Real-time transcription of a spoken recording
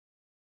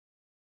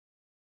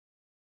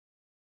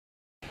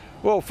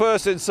Well,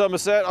 first in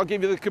Somerset, I'll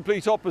give you the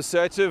complete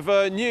opposite of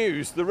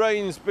news. The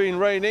rain's been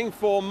raining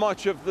for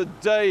much of the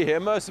day here.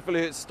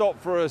 Mercifully, it's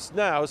stopped for us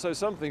now, so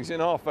something's in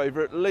our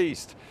favour at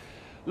least.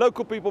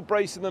 Local people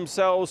bracing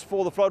themselves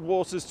for the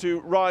floodwaters to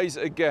rise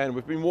again.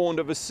 We've been warned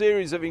of a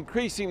series of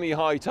increasingly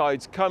high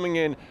tides coming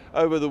in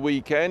over the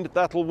weekend.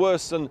 That'll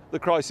worsen the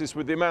crisis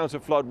with the amount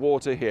of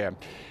floodwater here.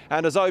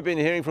 And as I've been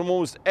hearing from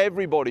almost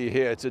everybody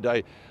here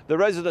today, the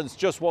residents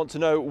just want to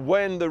know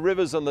when the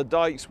rivers and the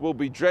dikes will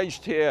be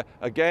dredged here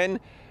again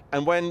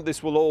and when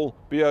this will all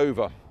be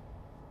over.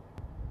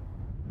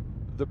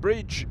 The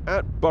bridge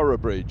at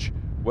Boroughbridge,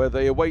 where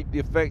they await the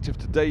effect of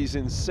today's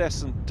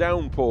incessant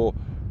downpour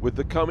with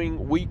the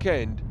coming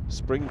weekend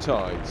spring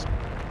tides.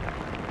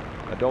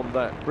 And on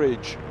that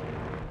bridge,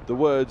 the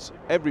words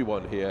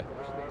everyone here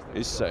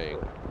is saying.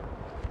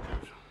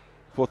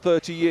 For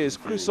 30 years,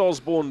 Chris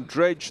Osborne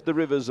dredged the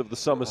rivers of the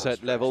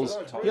Somerset levels.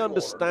 He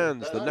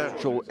understands the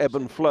natural ebb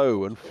and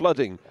flow and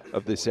flooding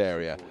of this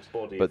area.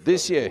 But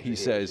this year, he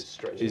says,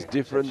 is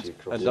different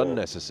and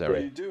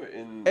unnecessary.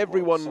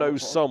 Everyone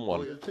knows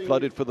someone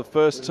flooded for the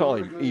first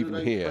time,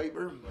 even here.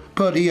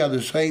 But he had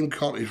the same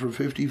cottage for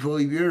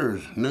 55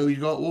 years. Now he's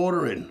got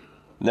water in.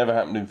 Never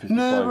happened in 55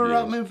 years? Never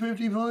happened in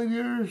 55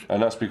 years.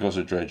 And that's because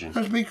of dredging?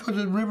 That's because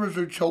the rivers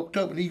are choked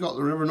up and he got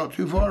the river not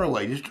too far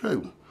away, it's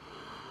true.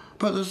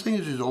 But the thing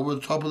is, it's over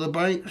the top of the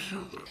banks.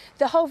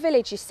 The whole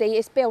village, you see,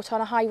 is built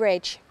on a high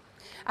ridge.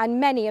 And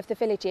many of the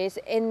villages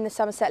in the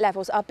Somerset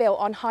levels are built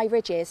on high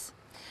ridges.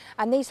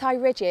 And these high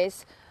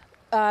ridges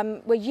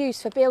were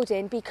used for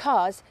building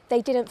because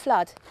they didn't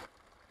flood.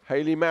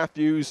 Hayley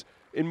Matthews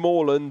in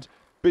Moorland,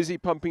 busy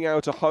pumping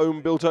out a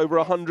home built over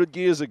 100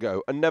 years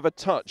ago and never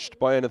touched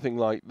by anything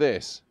like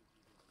this.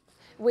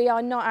 We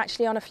are not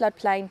actually on a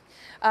floodplain.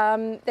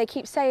 They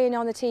keep saying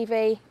on the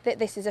TV that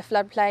this is a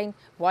floodplain.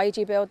 Why did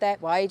you build there?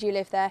 Why did you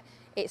live there?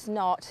 It's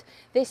not.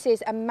 This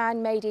is a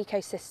man-made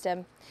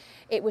ecosystem.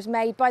 It was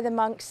made by the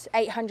monks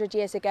 800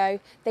 years ago.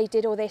 They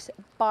did all this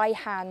by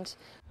hand.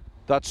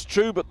 That's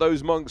true, but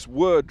those monks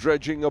were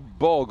dredging a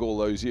bog all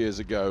those years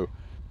ago.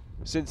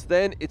 Since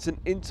then, it's an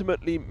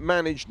intimately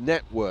managed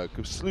network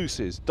of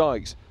sluices,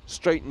 dikes,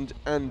 straightened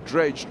and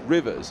dredged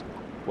rivers.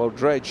 Well,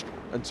 dredged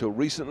until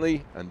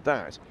recently, and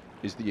that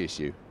is the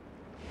issue.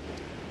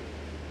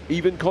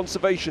 Even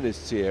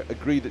conservationists here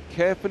agree that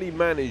carefully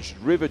managed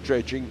river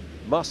dredging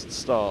must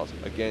start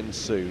again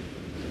soon.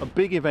 A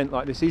big event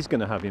like this is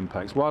going to have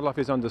impacts. Wildlife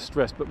is under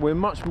stress, but we're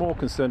much more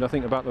concerned, I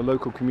think, about the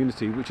local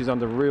community, which is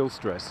under real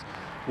stress.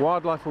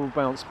 Wildlife will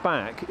bounce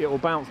back. It will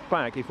bounce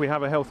back if we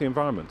have a healthy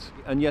environment.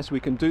 And yes, we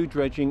can do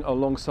dredging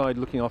alongside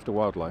looking after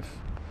wildlife.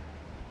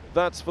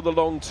 That's for the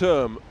long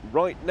term.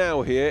 Right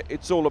now here,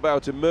 it's all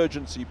about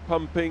emergency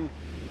pumping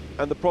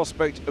and the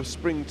prospect of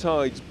spring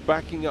tides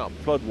backing up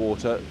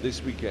floodwater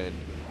this weekend.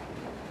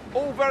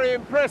 All very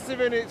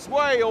impressive in its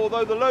way,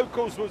 although the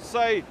locals would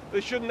say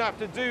they shouldn't have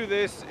to do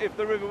this if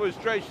the river was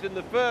dredged in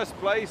the first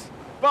place.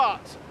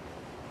 But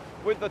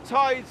with the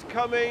tides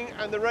coming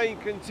and the rain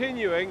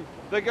continuing,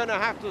 they're going to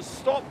have to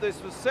stop this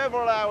for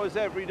several hours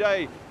every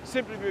day,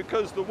 simply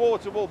because the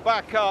water will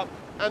back up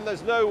and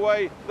there's no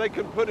way they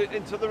can put it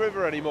into the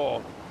river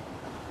anymore.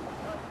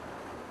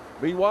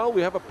 Meanwhile,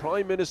 we have a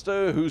Prime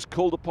Minister who's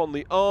called upon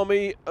the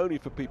army, only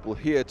for people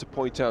here to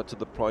point out to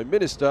the Prime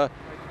Minister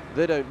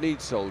they don't need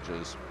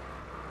soldiers.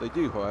 They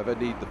do, however,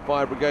 need the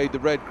fire brigade, the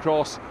Red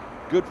Cross,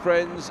 good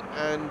friends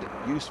and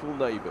useful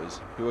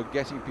neighbours who are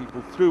getting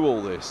people through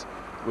all this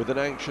with an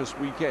anxious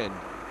weekend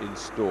in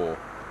store.